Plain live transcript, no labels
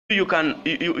You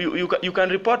can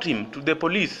report him to the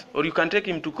police, or you can take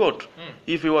him to court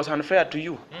if he was unfair to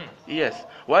you. Yes.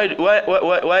 Why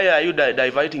are you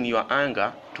diverting your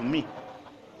anger to me?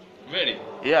 Really?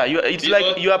 Yeah. It's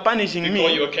like you are punishing me.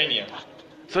 Because you are Kenyan.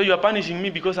 So you are punishing me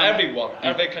because I'm everyone,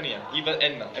 every Kenyan, even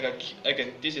Anna.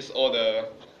 This is all the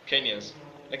Kenyans,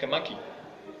 like a monkey.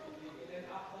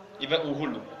 Even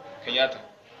Uhuru, Kenyatta,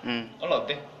 all of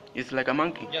them. It's like a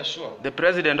monkey. Yeah, sure. The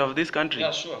president of this country.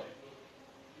 Yeah, sure.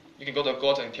 You can go to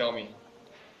court and tell me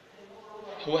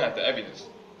who has the evidence.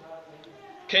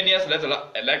 Kenyans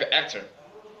like an actor,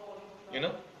 you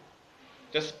know.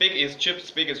 Just speak is cheap.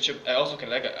 Speak is cheap. I also can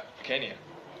like a Kenyan,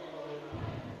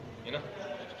 you know.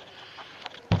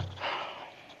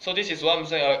 So this is what I'm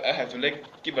saying. I have to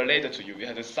give a letter to you. You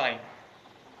have to sign.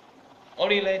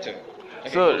 Only later. I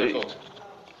can go to court.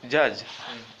 Judge,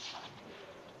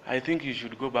 I think you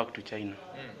should go back to China.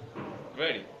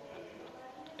 Really?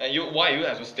 And why you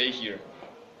have to stay here?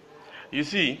 You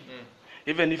see,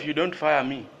 even if you don't fire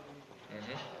me,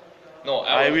 no,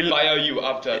 I will fire you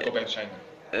after I go back to China.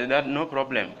 That no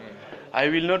problem. I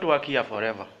will not work here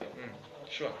forever.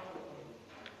 Sure.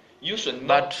 You should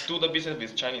not do the business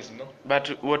with Chinese, no?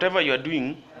 But whatever you are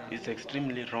doing is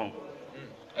extremely wrong.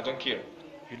 I don't care.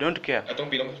 You don't care? I don't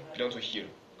belong to here.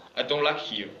 I don't like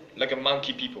here. Like a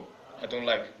monkey people. I don't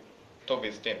like talk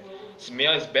with them.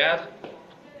 Smell is bad,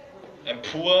 and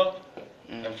poor,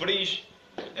 and foolish,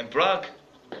 and black.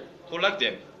 Who like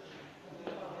them?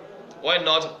 Why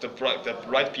not the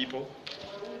right people?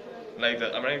 Like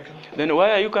the American? Then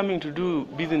why are you coming to do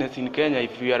business in Kenya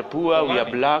if we are poor, we are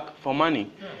black, for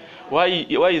money? Why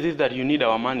is it that you need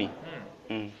our money?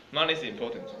 Money is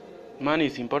important. Money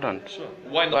is important. Sure.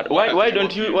 Why not? But why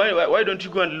don't you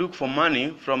go and look for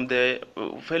money from the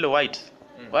fellow whites?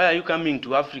 Why are you coming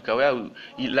to Africa, where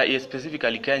like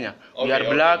specifically Kenya? We are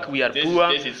black, we are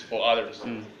poor. This is for others.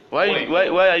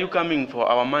 Why are you coming for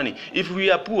our money? If we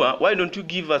are poor, why don't you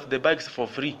give us the bikes for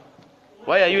free?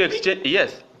 Why are you exchanging?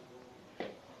 Yes.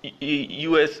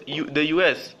 The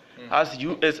US has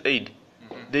USAID.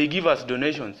 They give us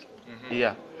donations.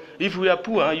 Yeah. If we are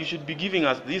poor, you should be giving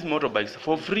us these motorbikes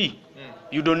for free.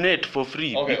 You donate for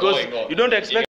free because you don't expect